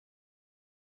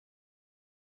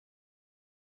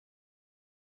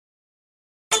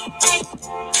Hello,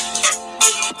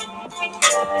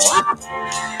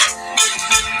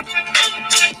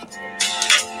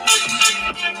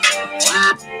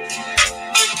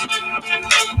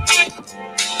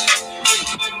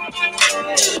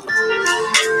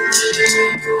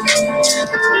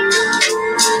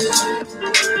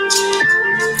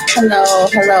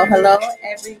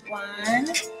 everyone.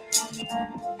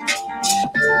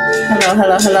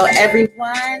 Hello,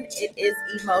 everyone. It is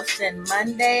Emotion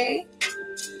Monday.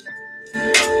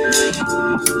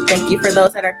 Thank you for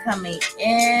those that are coming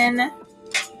in.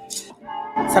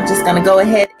 So I'm just going to go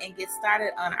ahead and get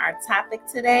started on our topic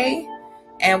today,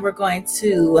 and we're going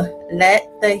to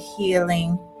let the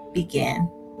healing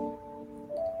begin.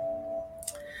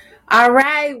 All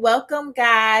right, welcome,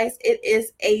 guys. It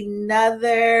is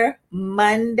another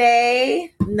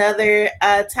Monday, another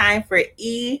time for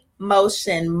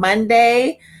Emotion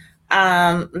Monday.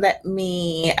 Let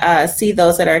me see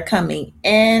those that are coming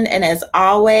in. And as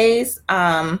always,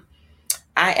 I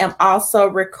am also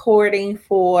recording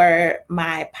for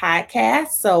my podcast.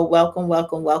 So welcome.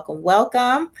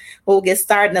 We'll get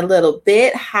started in a little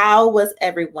bit. How was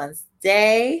everyone's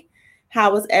day?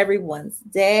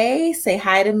 Say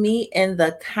hi to me in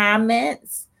the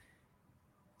comments.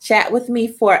 Chat with me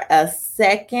for a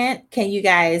second. Can you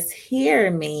guys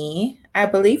hear me? I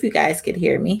believe you guys could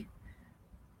hear me.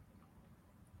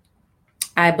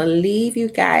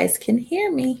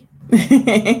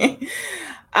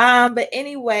 But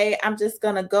anyway, I'm just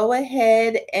going to go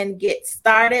ahead and get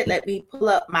started. Let me pull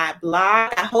up my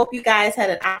blog. I hope you guys had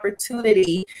an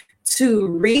opportunity to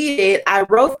read it. I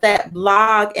wrote that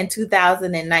blog in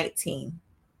 2019.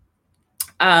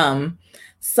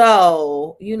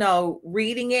 So,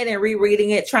 reading it and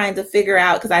rereading it, trying to figure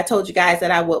out, because I told you guys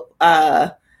that I would,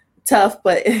 tough,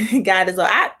 but God is,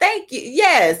 I thank you.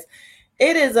 Yes,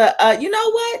 it is you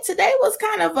know what? Today was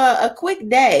kind of a quick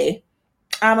day.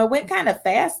 It went kind of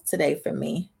fast today for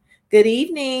me. Good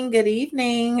evening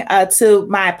to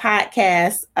my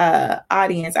podcast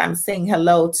audience. I'm saying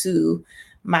hello to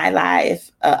my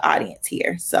live audience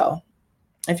here. So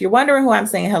if you're wondering who I'm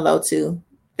saying hello to,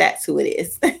 that's who it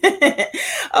is.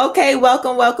 Okay,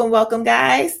 welcome,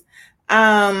 guys.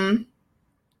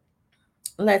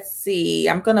 Let's see.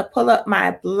 I'm going to pull up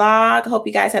my blog. Hope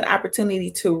you guys had an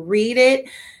opportunity to read it.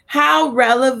 How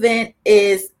relevant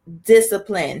is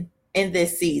discipline in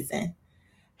this season?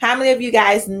 How many of you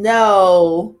guys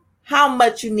know how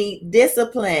much you need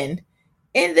discipline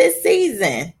in this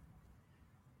season?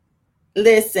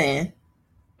 Listen,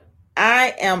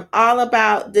 I am all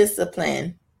about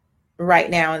discipline right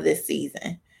now in this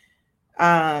season.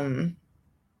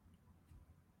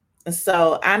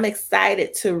 So I'm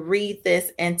excited to read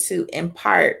this and to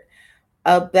impart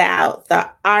about the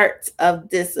art of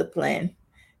discipline.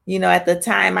 At the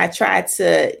time I tried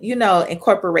to,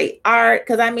 incorporate art,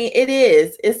 because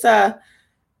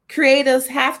creatives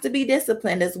have to be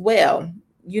disciplined as well.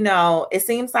 It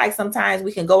seems like sometimes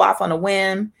we can go off on a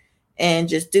whim and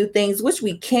just do things, which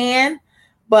we can,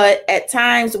 but at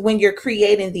times when you're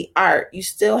creating the art, you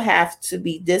still have to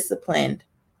be disciplined.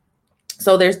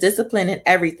 So there's discipline in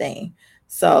everything.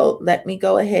 So let me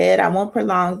go ahead. I won't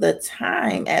prolong the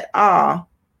time at all.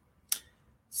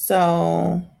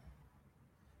 So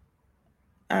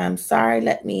I'm sorry.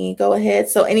 Let me go ahead.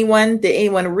 So did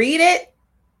anyone read it?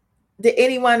 Did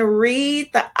anyone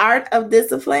read The Art of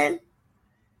Discipline?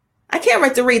 I can't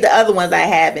wait to read the other ones I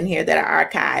have in here that are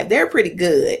archived. They're pretty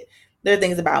good. There are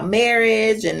things about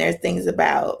marriage, and there's things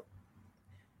about,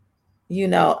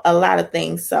 a lot of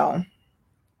things. So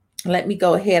let me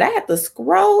go ahead. I have to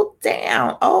scroll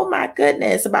down. Oh my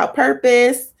goodness. About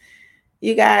purpose.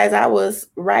 You guys, I was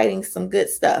writing some good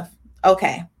stuff.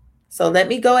 Okay. So let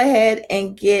me go ahead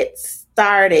and get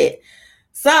started.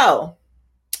 So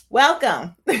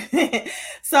welcome.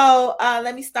 So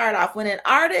let me start off. When an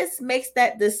artist makes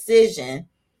that decision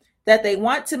that they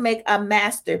want to make a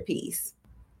masterpiece,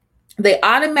 they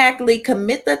automatically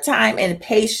commit the time and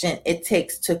patience it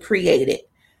takes to create it.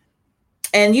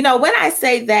 And, when I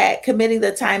say that, committing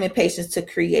the time and patience to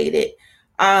create it,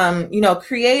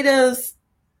 creatives,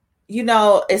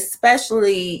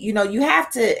 especially, you have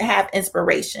to have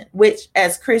inspiration, which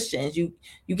as Christians, you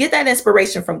get that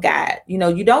inspiration from God.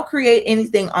 You don't create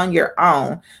anything on your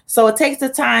own. So it takes the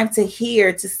time to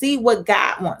hear, to see what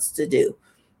God wants to do.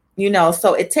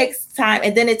 So it takes time,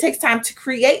 and then it takes time to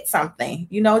create something.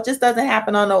 It just doesn't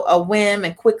happen on a whim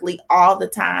and quickly all the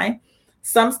time.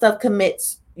 Some stuff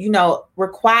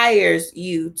requires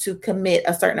you to commit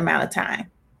a certain amount of time.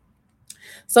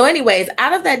 So anyways,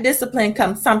 out of that discipline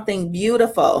comes something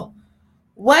beautiful.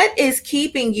 What is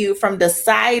keeping you from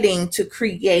deciding to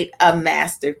create a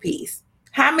masterpiece?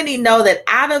 How many know that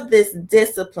out of this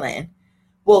discipline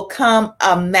will come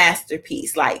a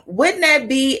masterpiece? Like, wouldn't that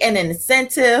be an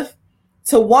incentive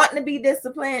to want to be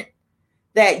disciplined?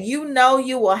 That you know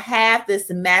you will have this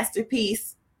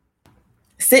masterpiece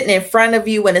sitting in front of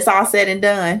you when it's all said and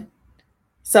done.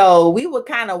 So we would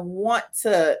kind of want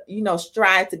to,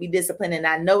 strive to be disciplined. And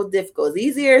I know difficult. It's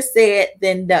easier said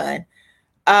than done.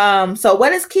 So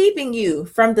what is keeping you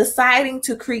from deciding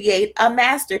to create a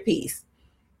masterpiece?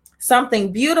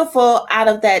 Something beautiful out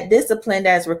of that discipline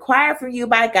that's required from you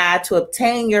by God to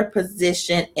obtain your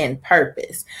position and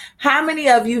purpose. How many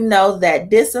of you know that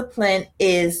discipline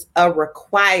is a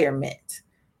requirement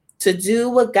to do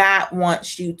what God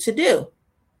wants you to do?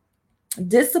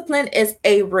 Discipline is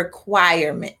a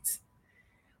requirement.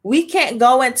 We can't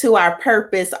go into our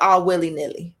purpose all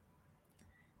willy-nilly.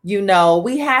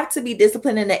 We have to be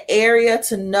disciplined in the area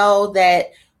to know that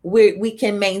we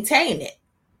can maintain it,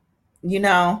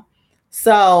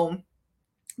 So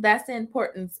that's the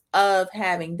importance of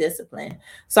having discipline.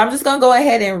 So I'm just going to go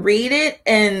ahead and read it.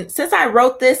 And since I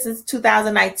wrote this since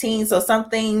 2019, so some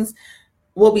things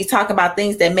we'll be talking about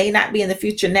things that may not be in the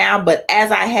future now, but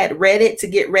as I had read it to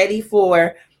get ready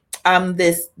for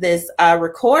this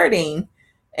recording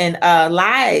and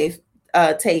live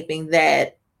taping,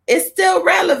 that it's still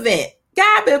relevant.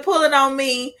 God been pulling on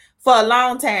me for a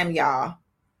long time, y'all.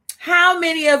 How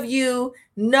many of you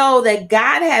know that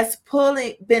God has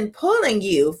been pulling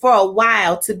you for a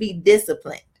while to be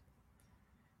disciplined?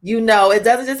 It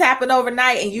doesn't just happen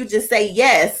overnight and you just say,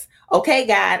 yes, okay,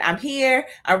 God, I'm here.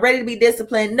 I'm ready to be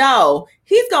disciplined. No,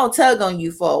 he's going to tug on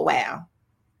you for a while,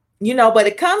 but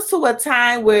it comes to a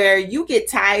time where you get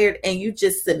tired and you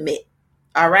just submit.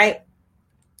 All right.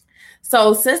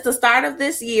 So since the start of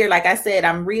this year, like I said,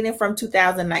 I'm reading from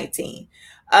 2019.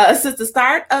 Since the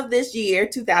start of this year,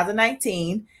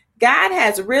 2019, God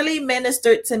has really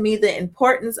ministered to me the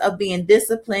importance of being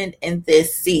disciplined in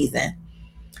this season.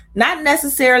 Not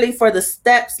necessarily for the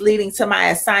steps leading to my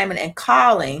assignment and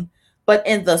calling, but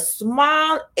in the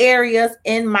small areas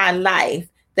in my life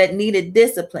that needed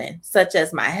discipline, such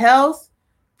as my health,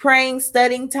 praying,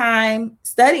 studying time,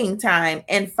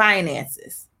 and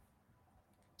finances.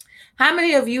 How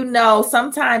many of you know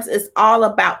sometimes it's all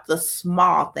about the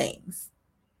small things?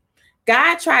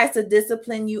 God tries to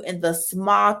discipline you in the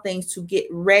small things to get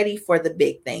ready for the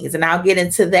big things. And I'll get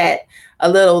into that a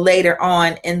little later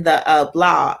on in the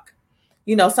blog.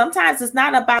 Sometimes it's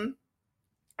not about,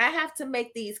 I have to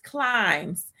make these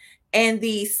climbs and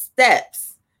these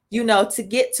steps, to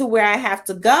get to where I have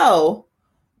to go.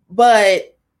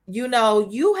 But,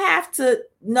 you have to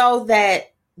know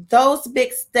that those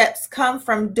big steps come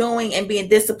from doing and being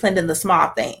disciplined in the small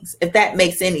things, if that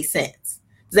makes any sense.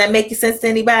 Does that make sense to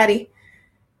anybody?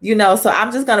 So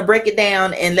I'm just going to break it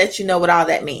down and let you know what all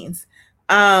that means.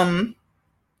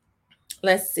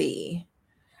 Let's see.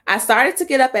 I started to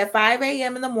get up at 5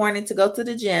 a.m. in the morning to go to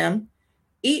the gym,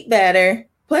 eat better,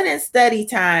 put in study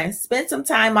time, spend some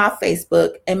time off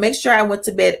Facebook, and make sure I went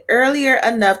to bed earlier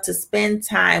enough to spend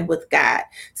time with God.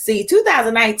 See,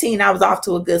 2019, I was off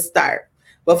to a good start.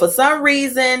 But for some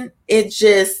reason,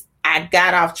 I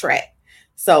got off track.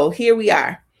 So here we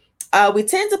are. We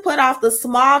tend to put off the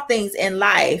small things in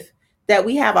life that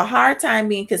we have a hard time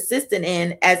being consistent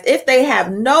in, as if they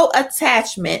have no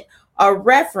attachment or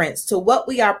reference to what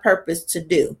we are purposed to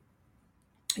do.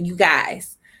 You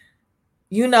guys,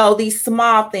 these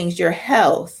small things, your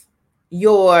health,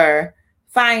 your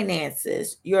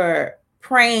finances, your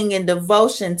praying and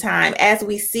devotion time, as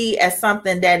we see as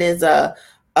something that is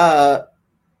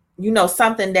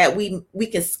something that we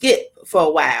can skip for a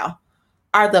while,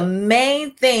 are the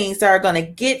main things that are going to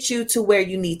get you to where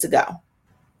you need to go.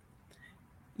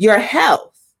 Your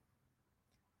health.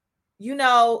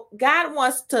 God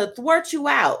wants to thwart you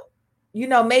out,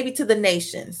 maybe to the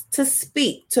nations, to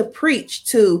speak, to preach,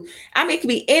 it could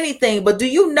be anything, but do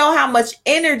you know how much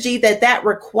energy that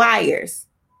requires?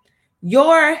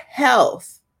 Your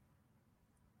health.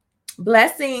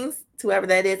 Blessings to whoever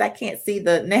that is. I can't see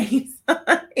the names.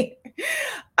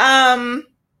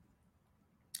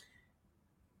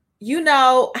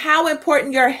 How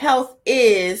important your health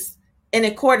is in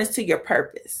accordance to your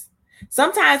purpose.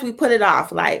 Sometimes we put it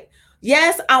off, like,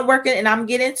 yes, I'm working and I'm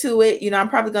getting to it. I'm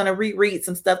probably going to reread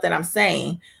some stuff that I'm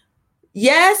saying.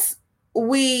 Yes,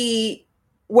 we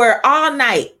were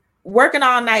working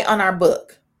all night on our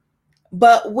book,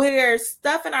 but we're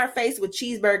stuffing our face with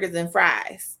cheeseburgers and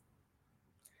fries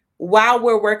while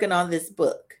we're working on this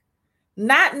book,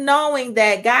 not knowing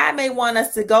that God may want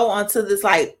us to go onto this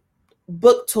like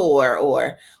book tour,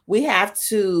 or we have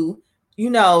to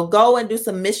go and do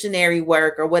some missionary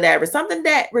work or whatever, something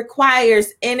that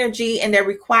requires energy and that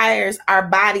requires our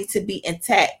body to be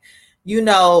intact.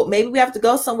 Maybe we have to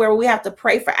go somewhere where we have to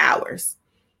pray for hours.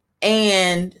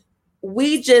 And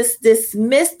we just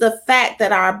dismissed the fact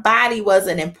that our body was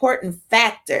an important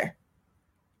factor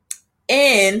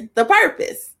in the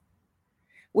purpose.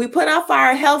 We put off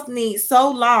our health needs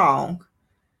so long,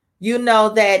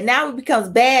 that now it becomes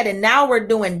bad and now we're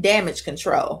doing damage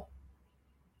control.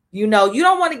 You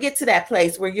don't want to get to that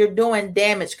place where you're doing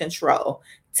damage control.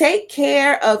 Take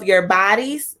care of your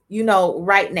bodies,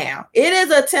 right now. It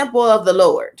is a temple of the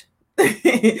Lord.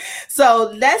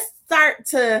 So let's start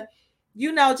to,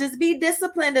 just be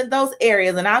disciplined in those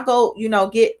areas. And I'll go,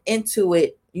 get into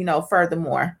it,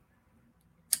 furthermore.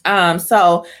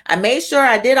 So I made sure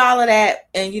I did all of that.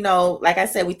 And, like I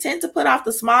said, we tend to put off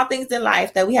the small things in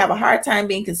life that we have a hard time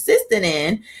being consistent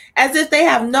in, as if they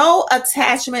have no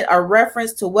attachment or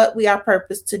reference to what we are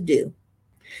purposed to do.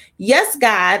 Yes,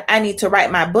 God, I need to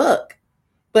write my book,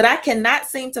 but I cannot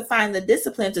seem to find the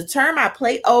discipline to turn my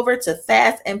plate over to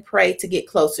fast and pray to get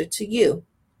closer to you.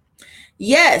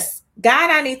 Yes, God,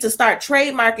 I need to start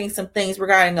trademarking some things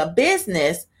regarding a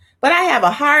business, but I have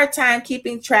a hard time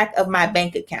keeping track of my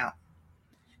bank account.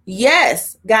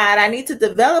 Yes, God, I need to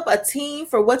develop a team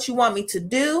for what you want me to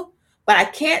do, but I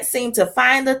can't seem to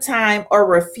find the time or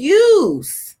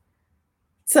refuse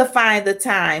to find the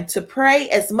time to pray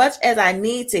as much as I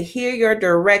need to hear your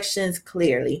directions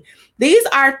clearly. These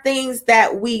are things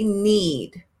that we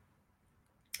need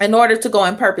in order to go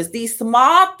in purpose. These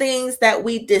small things that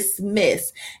we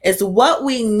dismiss is what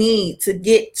we need to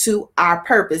get to our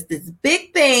purpose. This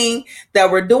big thing that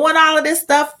we're doing all of this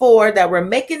stuff for, that we're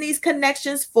making these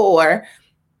connections for,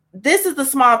 this is the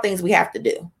small things we have to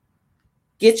do.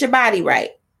 Get your body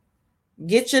right.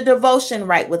 Get your devotion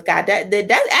right with God.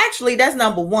 That's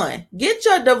number one. Get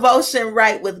your devotion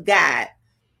right with God.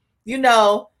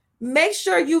 Make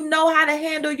sure you know how to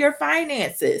handle your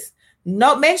finances.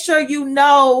 Make sure you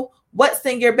know what's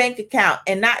in your bank account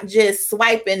and not just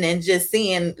swiping and just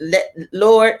seeing,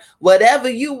 Lord, whatever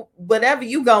you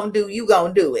gonna do, you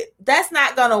gonna do it. That's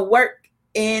not gonna work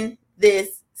in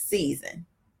this season.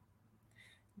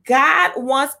 God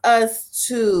wants us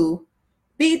to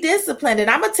be disciplined, and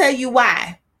I'm gonna tell you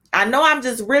why. I know I'm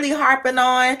just really harping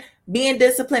on being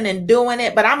disciplined and doing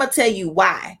it, but I'm gonna tell you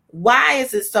why. Why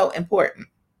is it so important?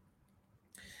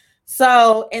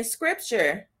 So in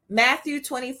scripture, Matthew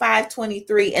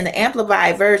 25:23 in the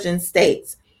Amplified Version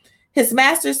states, his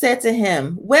master said to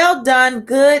him, "Well done,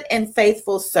 good and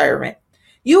faithful servant.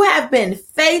 You have been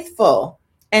faithful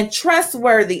and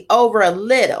trustworthy over a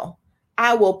little.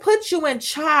 I will put you in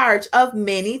charge of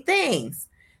many things.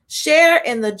 Share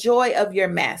in the joy of your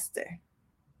master."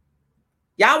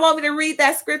 Y'all want me to read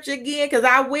that scripture again? Because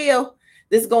I will.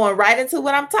 This is going right into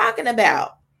what I'm talking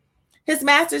about. His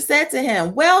master said to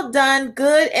him, "Well done,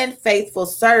 good and faithful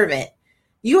servant.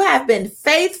 You have been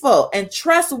faithful and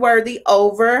trustworthy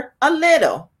over a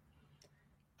little.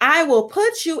 I will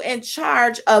put you in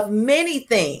charge of many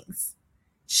things.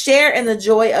 Share in the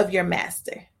joy of your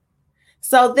master."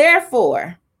 So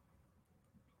therefore,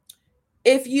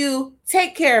 if you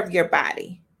take care of your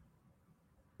body,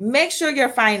 make sure your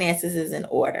finances is in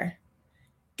order,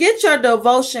 get your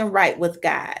devotion right with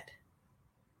God,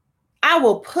 God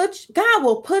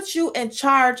will put you in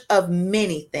charge of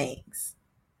many things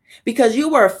because you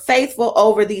were faithful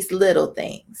over these little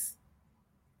things.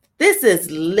 This is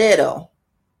little.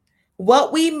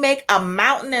 What we make a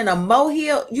mountain and a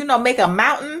molehill, make a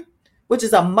mountain, which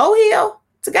is a molehill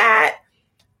to God.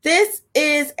 This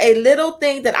is a little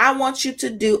thing that I want you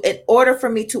to do in order for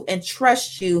me to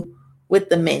entrust you with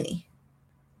the many.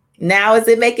 Now, is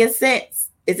it making sense?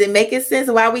 Is it making sense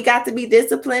why we got to be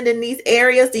disciplined in these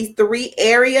areas, these 3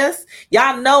 areas?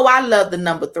 Y'all know I love the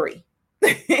number 3.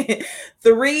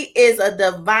 3 is a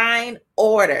divine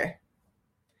order.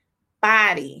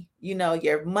 Body,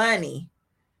 your money,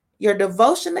 your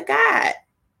devotion to God.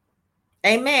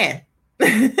 Amen.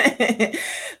 The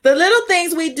little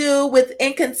things we do with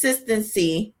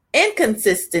inconsistency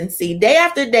day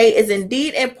after day is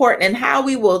indeed important in how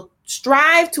we will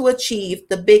strive to achieve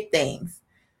the big things.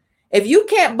 If you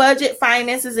can't budget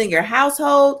finances in your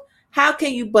household, how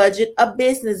can you budget a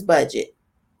business budget?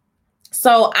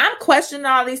 So I'm questioning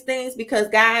all these things because,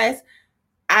 guys,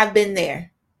 I've been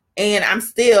there and I'm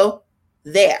still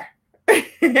there.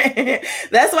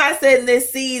 That's why I said in this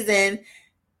season,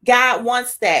 God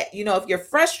wants that. If you're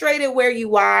frustrated where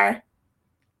you are,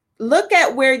 look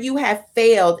at where you have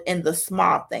failed in the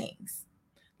small things.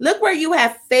 Look where you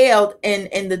have failed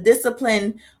in the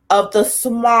discipline of the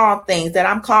small things that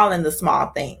I'm calling the small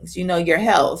things, your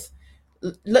health,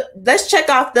 let's check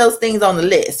off those things on the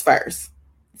list first.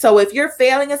 So if you're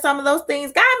failing in some of those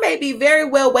things, God may be very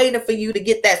well waiting for you to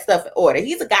get that stuff in order.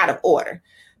 He's a God of order.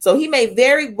 So he may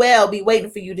very well be waiting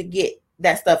for you to get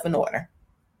that stuff in order.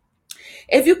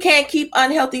 If you can't keep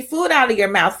unhealthy food out of your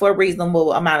mouth for a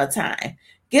reasonable amount of time,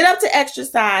 get up to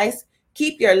exercise,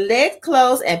 keep your legs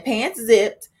closed and pants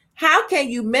zipped. How can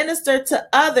you minister to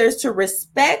others to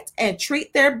respect and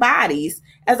treat their bodies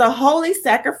as a holy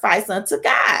sacrifice unto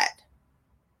God?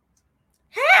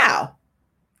 How?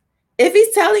 If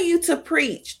he's telling you to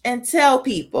preach and tell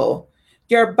people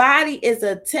your body is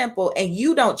a temple and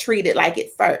you don't treat it like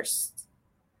it first,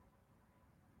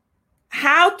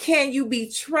 how can you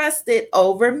be trusted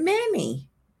over many?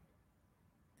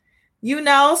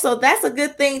 So that's a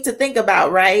good thing to think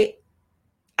about, right?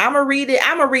 I'm going to read it.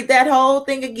 I'm going to read that whole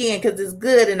thing again because it's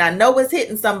good and I know it's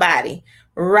hitting somebody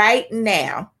right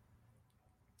now.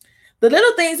 The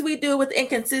little things we do with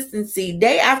inconsistency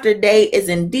day after day is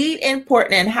indeed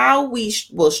important in how we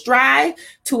will strive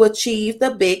to achieve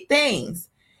the big things.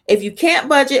 If you can't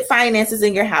budget finances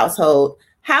in your household,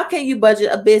 how can you budget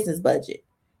a business budget?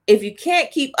 If you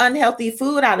can't keep unhealthy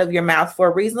food out of your mouth for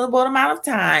a reasonable amount of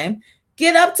time,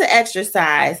 get up to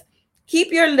exercise,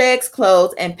 keep your legs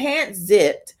closed and pants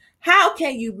zipped. How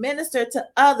can you minister to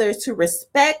others to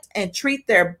respect and treat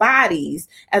their bodies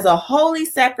as a holy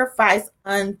sacrifice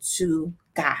unto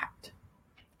God?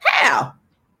 How?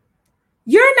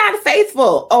 You're not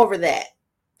faithful over that.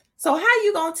 So how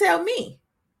you going to tell me?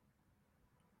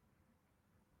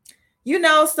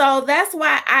 So that's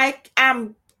why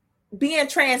I'm being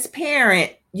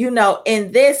transparent,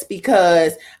 in this,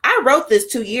 because I wrote this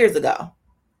 2 years ago.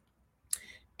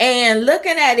 And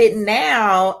looking at it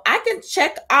now, I can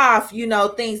check off,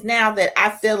 things now that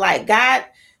I feel like God,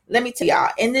 let me tell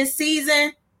y'all, in this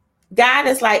season, God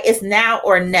is like, it's now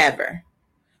or never.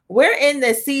 We're in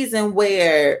this season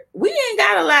where we ain't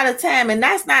got a lot of time. And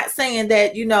that's not saying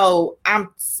that, I'm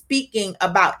speaking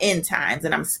about end times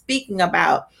and I'm speaking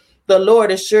about the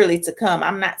Lord is surely to come.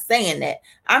 I'm not saying that.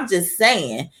 I'm just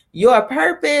saying your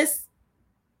purpose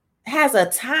has a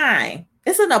time.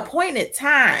 It's an appointed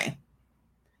time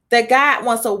that God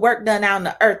wants a work done out on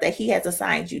the earth that he has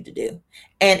assigned you to do.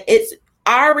 And it's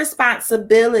our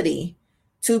responsibility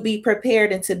to be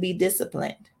prepared and to be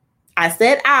disciplined. I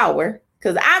said our,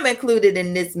 because I'm included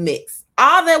in this mix.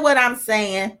 All that what I'm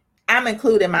saying, I'm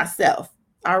including myself.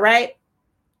 All right.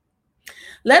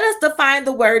 Let us define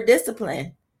the word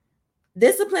discipline.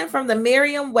 Discipline from the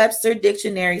Merriam-Webster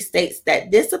dictionary states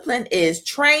that discipline is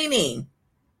training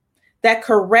that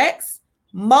corrects,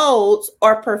 molds,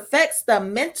 or perfects the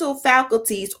mental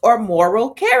faculties or moral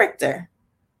character.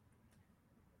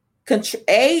 The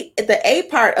A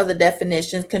part of the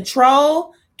definition,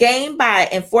 control gained by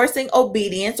enforcing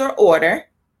obedience or order.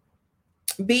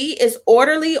 B is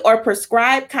orderly or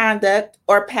prescribed conduct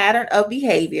or pattern of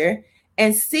behavior.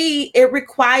 And C, it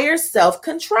requires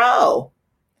self-control.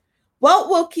 What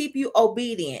will keep you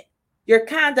obedient, your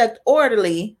conduct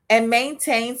orderly, and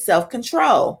maintain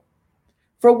self-control?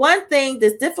 For one thing,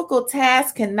 this difficult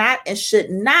task cannot and should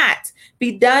not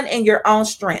be done in your own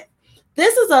strength.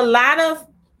 This is a lot of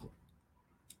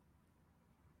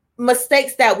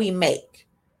mistakes that we make.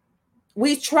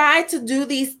 We try to do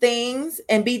these things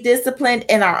and be disciplined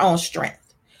in our own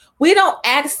strength. We don't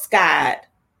ask God,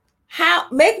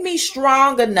 make me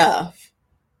strong enough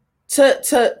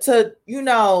to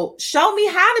show me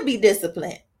how to be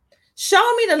disciplined.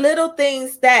 Show me the little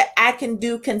things that I can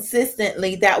do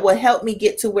consistently that will help me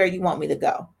get to where you want me to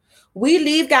go. We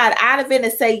leave God out of it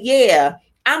and say, yeah,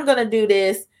 I'm going to do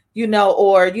this,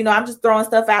 or, I'm just throwing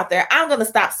stuff out there. I'm going to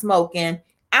stop smoking.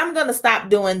 I'm going to stop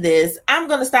doing this. I'm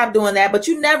going to stop doing that. But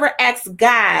you never ask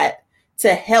God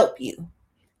to help you.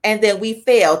 And then we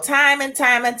fail time and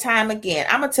time and time again.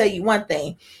 I'm going to tell you one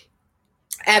thing.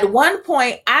 At one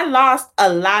point, I lost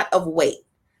a lot of weight,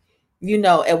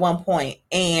 at one point.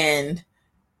 And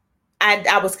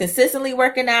I was consistently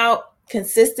working out,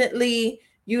 consistently,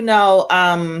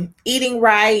 eating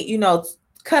right,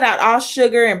 cut out all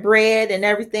sugar and bread and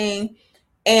everything.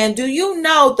 And do you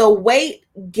know the weight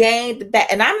gained back?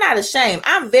 And I'm not ashamed.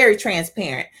 I'm very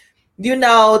transparent.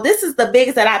 This is the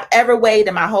biggest that I've ever weighed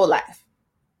in my whole life.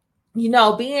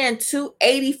 Being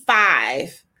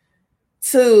 285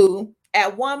 to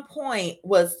at one point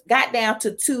got down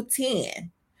to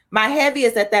 210. My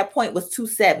heaviest at that point was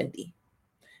 270.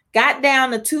 Got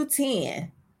down to 210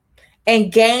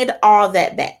 and gained all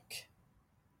that back.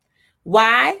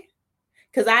 Why?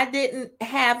 Because I didn't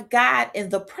have God in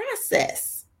the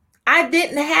process. I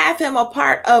didn't have him a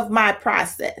part of my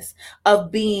process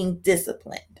of being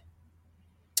disciplined.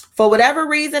 For whatever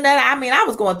reason I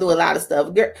was going through a lot of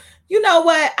stuff. You know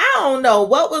what? I don't know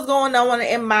what was going on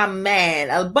in my mind.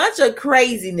 A bunch of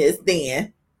craziness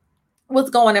then was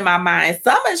going in my mind.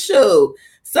 Some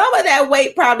of that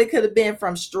weight probably could have been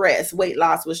from stress. Weight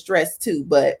loss was stress too,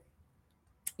 but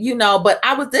but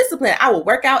I was disciplined. I would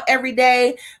work out every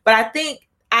day, but I think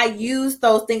I used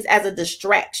those things as a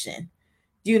distraction,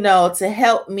 to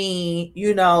help me,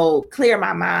 clear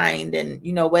my mind and,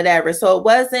 whatever. So it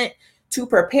wasn't to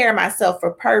prepare myself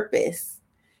for purpose.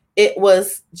 It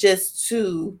was just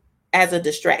as a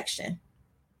distraction.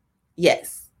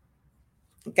 Yes.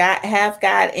 Have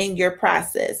God in your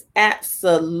process.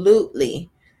 Absolutely.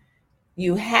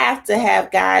 You have to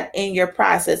have God in your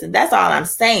process. And that's all I'm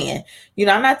saying.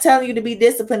 I'm not telling you to be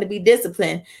disciplined to be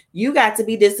disciplined. You got to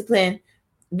be disciplined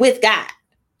with God.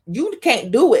 You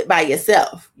can't do it by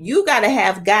yourself. You got to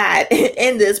have God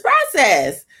in this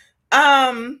process.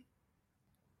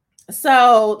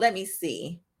 So let me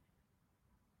see.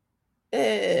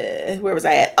 Where was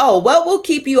I at? Oh, what will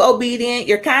keep you obedient,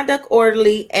 your conduct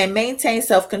orderly, and maintain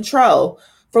self-control?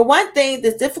 For one thing,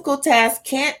 this difficult task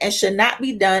can't and should not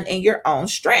be done in your own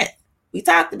strength. We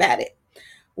talked about it.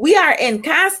 We are in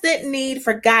constant need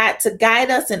for God to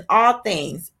guide us in all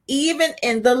things, even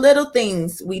in the little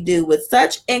things we do with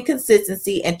such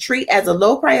inconsistency and treat as a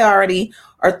low priority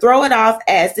or throw it off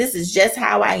as this is just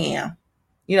how I am.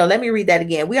 Let me read that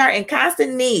again. We are in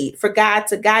constant need for God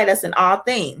to guide us in all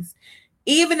things,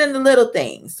 even in the little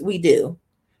things we do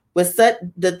with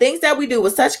the things that we do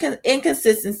with such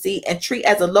inconsistency and treat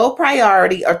as a low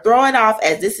priority or throw it off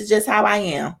as this is just how I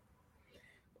am.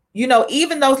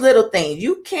 Even those little things,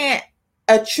 you can't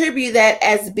attribute that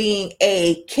as being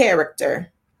a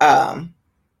character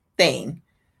thing.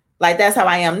 Like that's how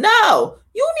I am. No,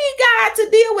 you need God to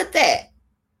deal with that.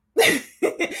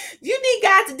 You need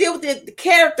God to deal with the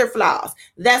character flaws.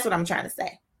 That's what I'm trying to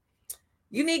say.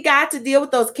 You need God to deal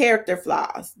with those character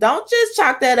flaws. Don't just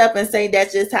chalk that up and say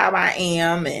that's just how I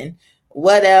am and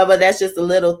whatever. That's just a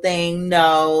little thing.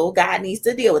 No, God needs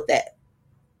to deal with that.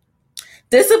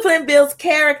 Discipline builds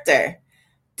character.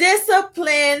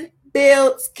 Discipline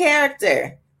builds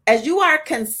character. As you are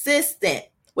consistent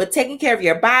with taking care of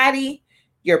your body,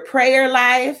 your prayer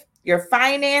life, your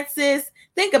finances,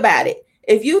 think about it.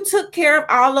 If you took care of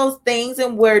all those things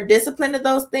and were disciplined in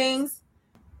those things,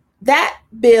 that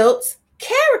builds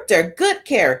character, good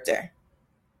character.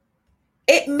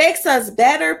 It makes us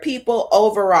better people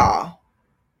overall.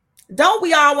 Don't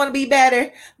we all want to be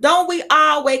better? Don't we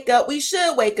all wake up? We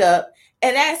should wake up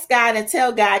and ask God and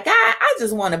tell God, I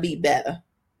just want to be better.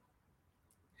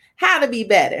 How to be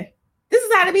better? This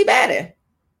is how to be better.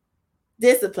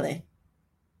 Discipline.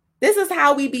 This is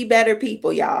how we be better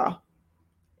people, y'all.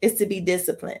 Is to be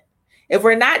disciplined. If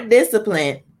we're not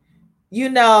disciplined,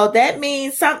 that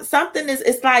means something is,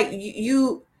 it's like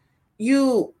you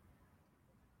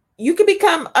can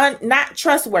become not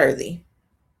trustworthy.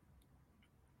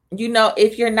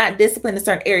 If you're not disciplined in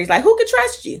certain areas, like who can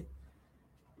trust you?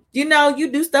 You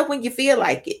do stuff when you feel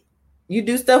like it. You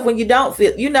do stuff when you don't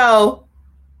feel,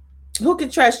 who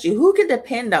can trust you? Who can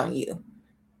depend on you?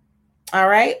 All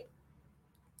right.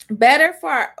 Better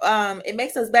for, it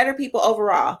makes us better people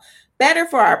overall, better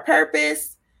for our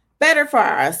purpose, better for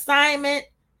our assignment,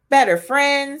 better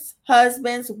friends,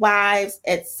 husbands, wives,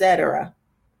 etc.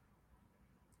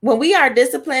 When we are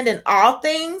disciplined in all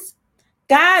things,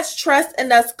 God's trust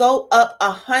in us go up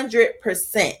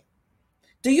 100%.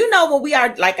 Do you know when we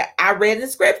are, like I read in the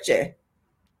scripture,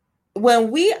 when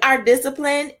we are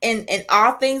disciplined in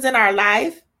all things in our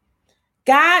life,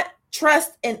 God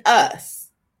trust in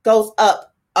us goes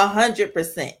up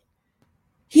 100%.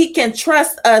 He can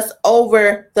trust us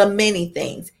over the many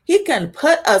things. He can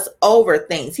put us over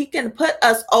things. He can put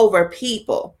us over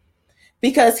people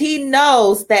because he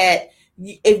knows that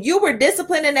if you were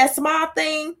disciplined in that small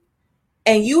thing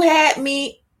and you had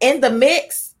me in the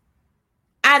mix,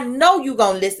 I know you're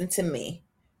going to listen to me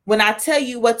when I tell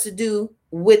you what to do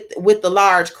with the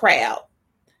large crowd.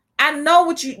 I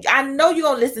know you're going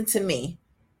to listen to me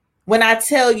when I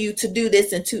tell you to do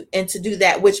this and to do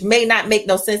that, which may not make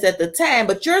no sense at the time,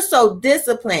 but you're so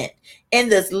disciplined in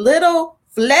this little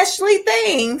fleshly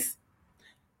things.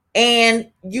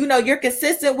 And, you're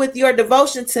consistent with your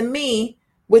devotion to me,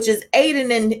 which is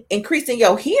aiding and increasing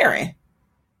your hearing.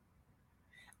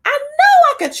 I know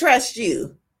I can trust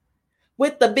you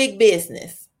with the big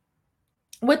business,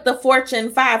 with the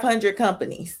Fortune 500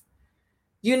 companies,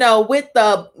 with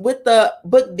the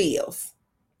book deals.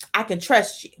 I can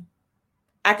trust you.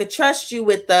 I could trust you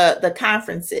with the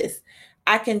conferences.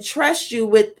 I can trust you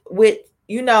with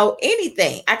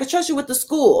anything. I could trust you with the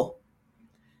school.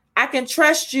 I can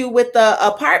trust you with the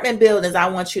apartment buildings I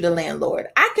want you to landlord.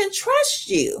 I can trust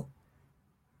you.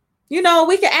 You know,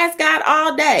 we can ask God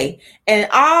all day, and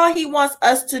all he wants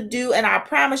us to do, and I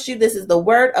promise you, this is the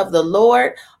word of the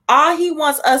Lord. All he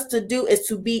wants us to do is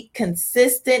to be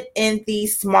consistent in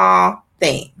these small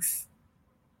things.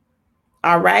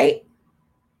 All right.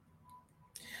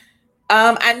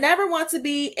 I never want to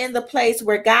be in the place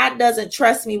where God doesn't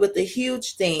trust me with the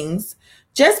huge things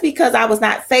just because I was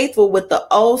not faithful with the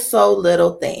oh so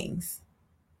little things.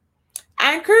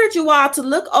 I encourage you all to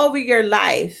look over your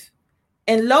life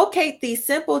and locate these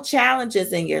simple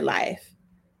challenges in your life.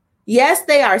 Yes,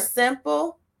 they are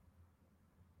simple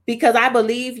because I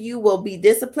believe you will be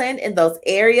disciplined in those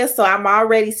areas. So I'm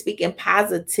already speaking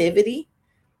positivity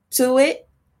to it.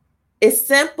 It's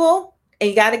simple, and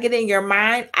you got to get in your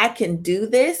mind, I can do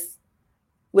this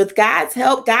with God's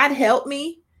help. God help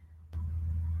me.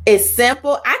 It's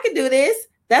simple. I can do this.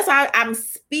 That's why I'm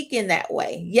speaking that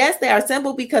way. Yes, they are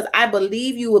simple because I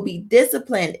believe you will be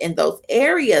disciplined in those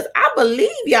areas. I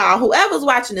believe y'all, whoever's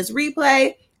watching this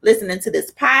replay, listening to this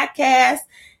podcast,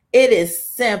 it is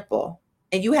simple.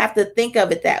 And you have to think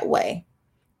of it that way.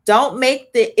 Don't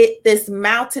make this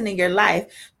mountain in your life.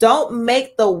 Don't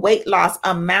make the weight loss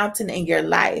a mountain in your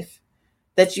life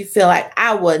that you feel like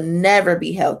I will never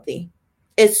be healthy.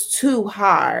 It's too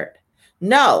hard.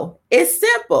 No, it's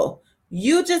simple.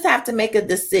 You just have to make a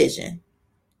decision.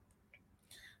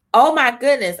 Oh my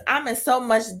goodness, I'm in so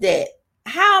much debt.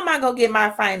 How am I going to get my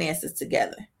finances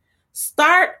together?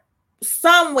 Start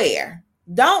somewhere.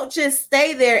 Don't just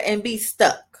stay there and be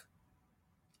stuck.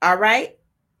 All right?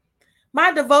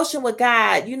 My devotion with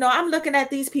God, you know, I'm looking at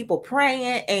these people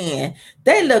praying and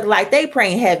they look like they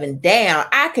praying heaven down.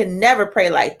 I can never pray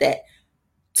like that.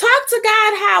 Talk to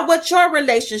God what your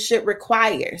relationship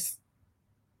requires.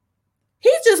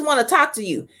 He just want to talk to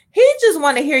you. He just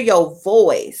want to hear your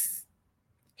voice.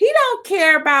 He don't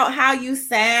care about how you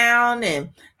sound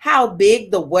and how big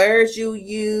the words you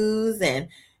use. And,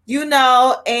 you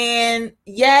know, and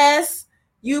yes,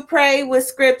 you pray with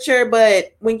scripture,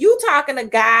 but when you talking to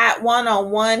God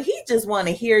one-on-one, he just want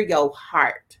to hear your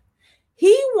heart.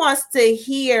 He wants to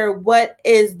hear what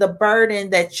is the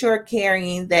burden that you're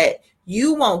carrying that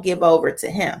you won't give over to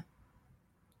him.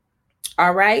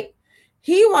 All right.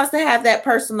 He wants to have that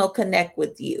personal connect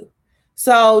with you.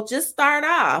 So just start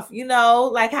off, you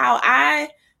know, like how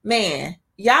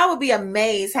y'all would be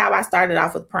amazed how I started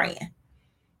off with praying.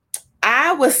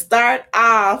 I would start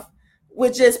off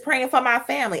with just praying for my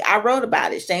family. I wrote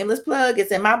about it. Shameless plug.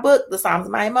 It's in my book, The Psalms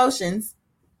of My Emotions.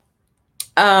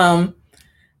 I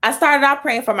started off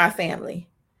praying for my family.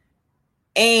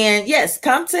 And yes,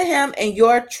 come to him in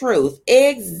your truth.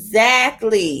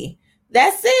 Exactly.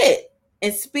 That's it.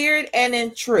 In spirit and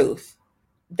in truth.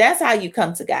 That's how you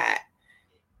come to God.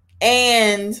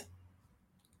 And,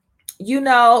 you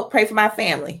know, pray for my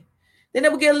family. Then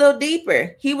it will get a little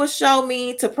deeper. He will show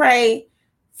me to pray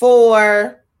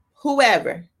for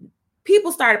whoever.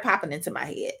 People started popping into my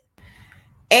head.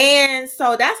 And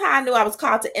so that's how I knew I was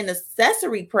called to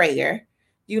intercessory prayer,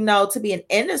 you know, to be an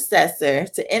intercessor,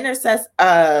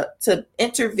 to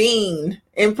intervene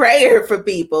in prayer for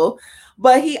people.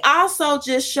 But he also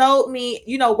just showed me,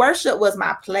 you know, worship was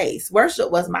my place. Worship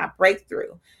was my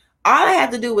breakthrough. All I had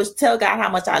to do was tell God how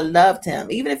much I loved him.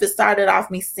 Even if it started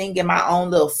off me singing my own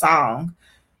little song,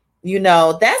 you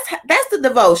know, that's the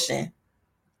devotion.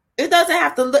 It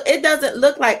doesn't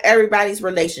look like everybody's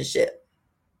relationship.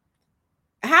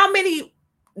 How many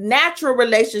natural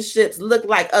relationships look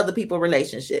like other people's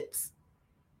relationships?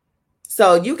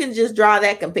 So you can just draw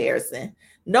that comparison.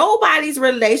 Nobody's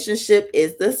relationship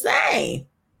is the same.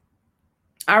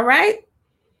 All right.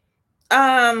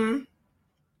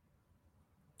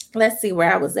 Let's see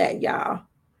where I was at, y'all.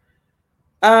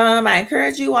 I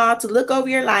encourage you all to look over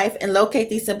your life and locate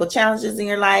these simple challenges in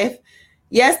your life.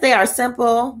 Yes, they are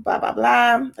simple, blah, blah,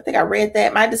 blah. I think I read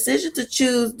that. My decision to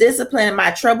choose discipline in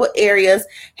my trouble areas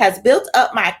has built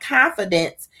up my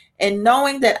confidence in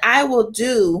knowing that I will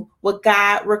do what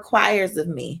God requires of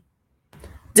me.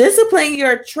 Discipline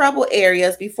your trouble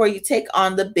areas before you take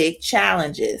on the big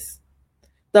challenges,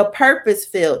 the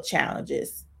purpose-filled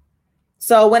challenges.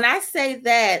 So when I say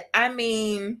that, I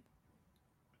mean,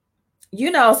 you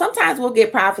know, sometimes we'll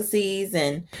get prophecies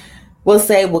and we'll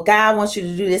say, well, God wants you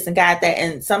to do this and God that.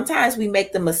 And sometimes we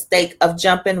make the mistake of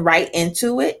jumping right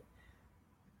into it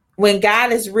when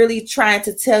God is really trying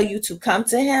to tell you to come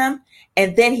to him.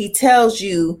 And then he tells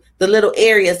you the little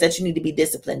areas that you need to be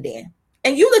disciplined in.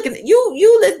 And you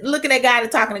looking at God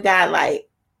and talking to God like,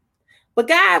 but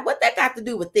God, what that got to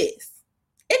do with this?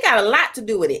 It got a lot to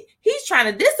do with it. He's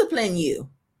trying to discipline you.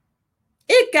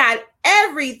 It got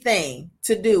everything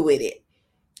to do with it.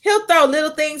 He'll throw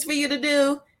little things for you to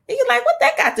do. And you're like, what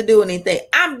that got to do with anything?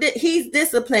 He's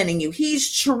disciplining you.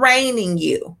 He's training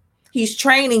you. He's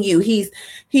training you.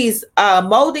 He's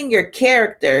molding your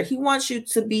character. He wants you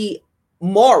to be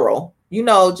moral,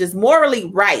 just morally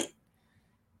right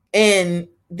in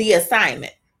the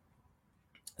assignment.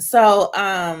 So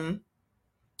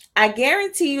I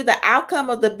guarantee you the outcome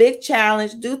of the big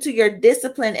challenge due to your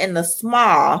discipline in the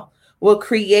small will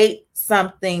create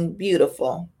something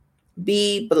beautiful.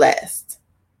 Be blessed.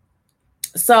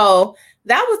 So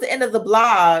that was the end of the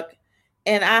blog.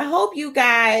 And I hope you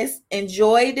guys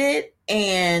enjoyed it.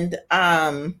 And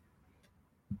I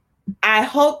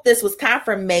hope this was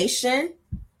confirmation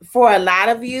for a lot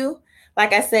of you.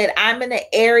 Like I said, I'm in an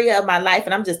area of my life,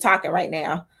 and I'm just talking right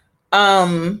now,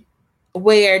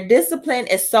 where discipline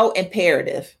is so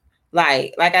imperative.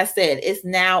 Like I said, it's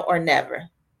now or never.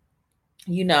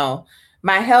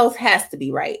 My health has to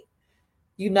be right.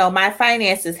 My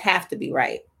finances have to be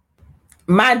right.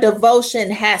 My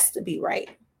devotion has to be right.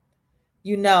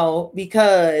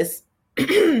 Because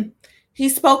he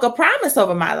spoke a promise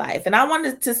over my life, and I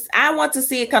want to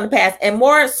see it come to pass. And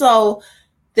more so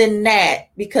than that,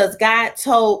 because God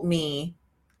told me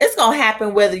it's going to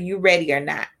happen whether you're ready or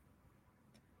not.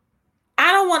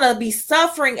 I don't want to be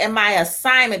suffering in my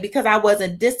assignment because I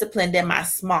wasn't disciplined in my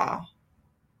small.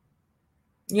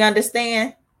 You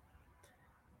understand?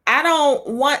 I don't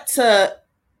want to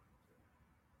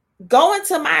go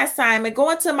into my assignment,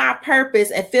 go into my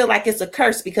purpose, and feel like it's a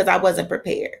curse because I wasn't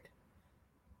prepared.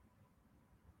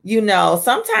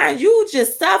 Sometimes you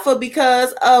just suffer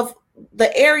because of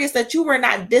the areas that you were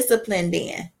not disciplined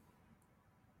in.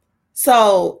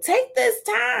 So take this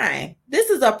time. This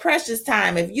is a precious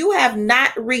time. If you have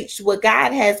not reached what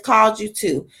God has called you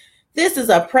to, this is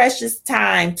a precious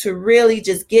time to really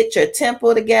just get your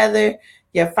temple together,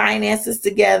 your finances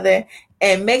together,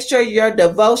 and make sure your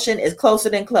devotion is closer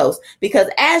than close. Because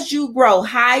as you grow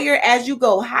higher, as you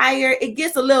go higher, it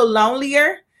gets a little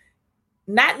lonelier.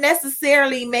 Not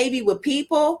necessarily maybe with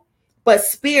people, but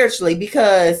spiritually,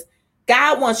 because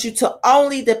God wants you to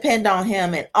only depend on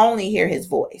him and only hear his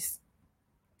voice.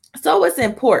 So it's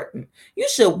important. You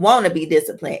should want to be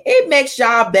disciplined. It makes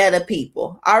y'all better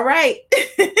people. All right.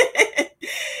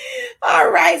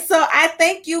 All right. So I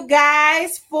thank you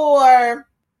guys for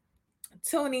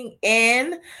tuning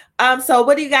in. So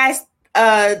what do you guys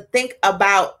think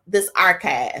about this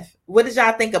archive? What did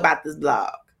y'all think about this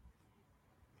blog?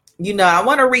 I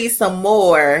want to read some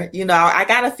more. I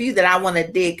got a few that I want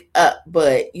to dig up,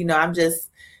 but I'm just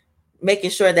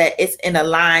making sure that it's in a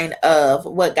line of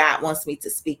what God wants me to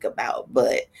speak about.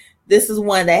 But this is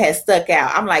one that has stuck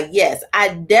out. I'm like, yes,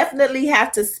 I definitely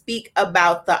have to speak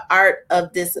about the art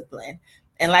of discipline.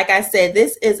 And like I said,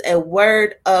 this is a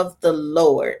word of the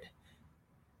Lord.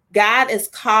 God is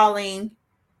calling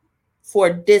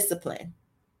for discipline.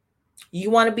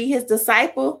 You want to be his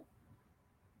disciple?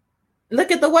 Look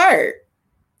at the word.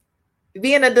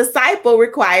 Being a disciple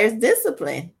requires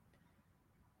discipline.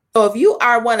 So if you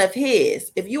are one of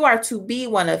his, if you are to be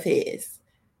one of his,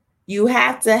 you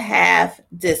have to have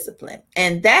discipline.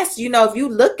 And that's, if you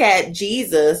look at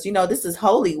Jesus, this is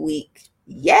Holy Week.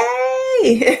 Yay!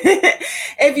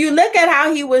 If you look at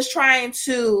how he was trying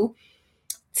to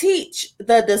teach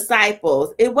the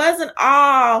disciples, it wasn't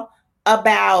all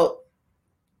about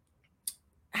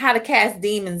how to cast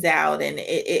demons out. And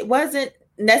it wasn't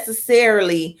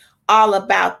necessarily all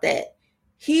about that.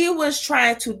 He was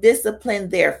trying to discipline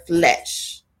their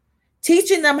flesh,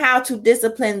 teaching them how to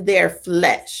discipline their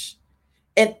flesh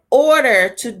in order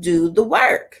to do the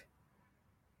work.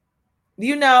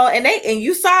 And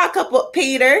you saw a couple,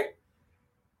 Peter,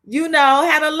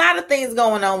 had a lot of things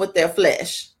going on with their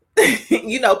flesh.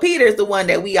 Peter's the one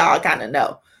that we all kind of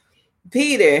know.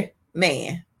 Peter,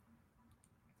 man,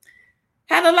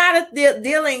 had a lot of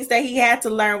dealings that he had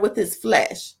to learn with his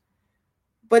flesh.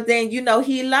 But then,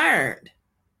 he learned.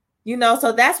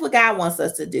 So that's what God wants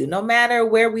us to do. No matter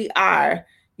where we are,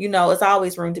 it's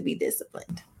always room to be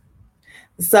disciplined.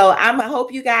 So I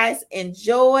hope you guys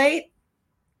enjoyed.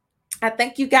 I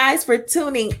thank you guys for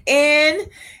tuning in.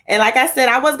 And like I said,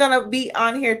 I was going to be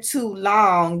on here too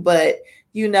long, but,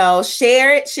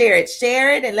 share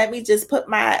it. And let me just put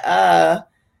my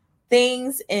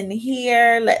things in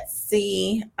here. Let's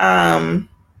see. I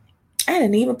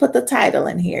didn't even put the title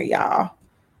in here, y'all.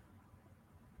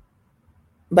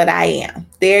 But I am.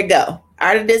 There you go.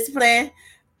 Art of Discipline.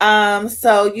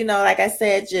 So, like I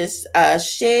said, just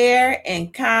share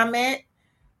and comment.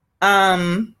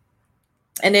 And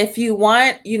if you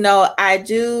want, I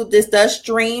do, this does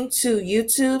stream to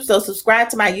YouTube. So subscribe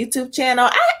to my YouTube channel.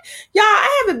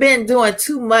 I haven't been doing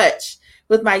too much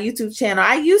with my YouTube channel.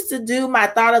 I used to do my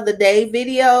thought of the day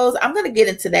videos. I'm going to get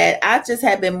into that. I just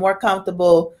have been more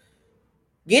comfortable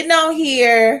getting on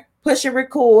here, pushing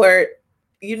record,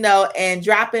 and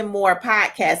dropping more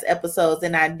podcast episodes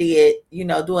than I did,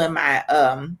 doing my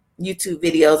YouTube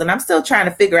videos. And I'm still trying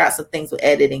to figure out some things with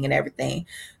editing and everything.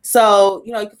 So,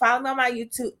 you can follow me on my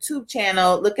YouTube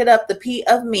channel. Look it up, The P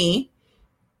of Me.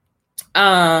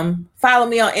 Follow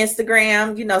me on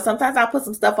Instagram. Sometimes I'll put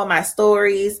some stuff on my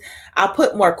stories. I'll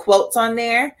put more quotes on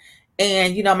there.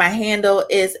 And, my handle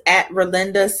is at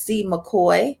Relinda C.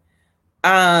 McCoy.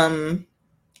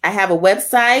 I have a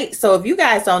website. So if you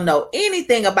guys don't know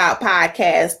anything about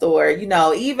podcasts or,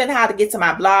 even how to get to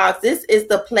my blogs, this is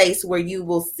the place where you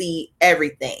will see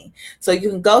everything. So you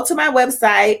can go to my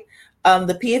website,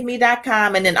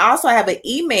 thepofme.com. And then also I have an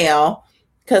email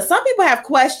because some people have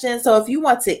questions. So if you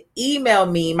want to email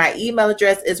me, my email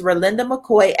address is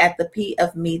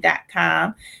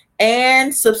relindamccoy@thepofme.com.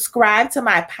 And subscribe to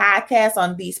my podcast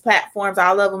on these platforms.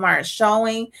 All of them aren't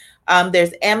showing.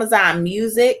 There's Amazon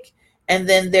Music. And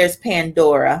then there's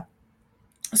Pandora.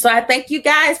 So I thank you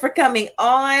guys for coming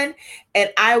on,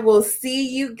 and I will see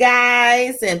you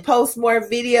guys and post more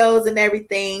videos and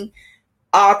everything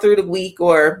all through the week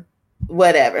or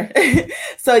whatever.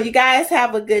 So you guys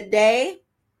have a good day,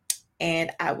 and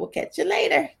I will catch you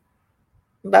later.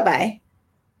 Bye-bye.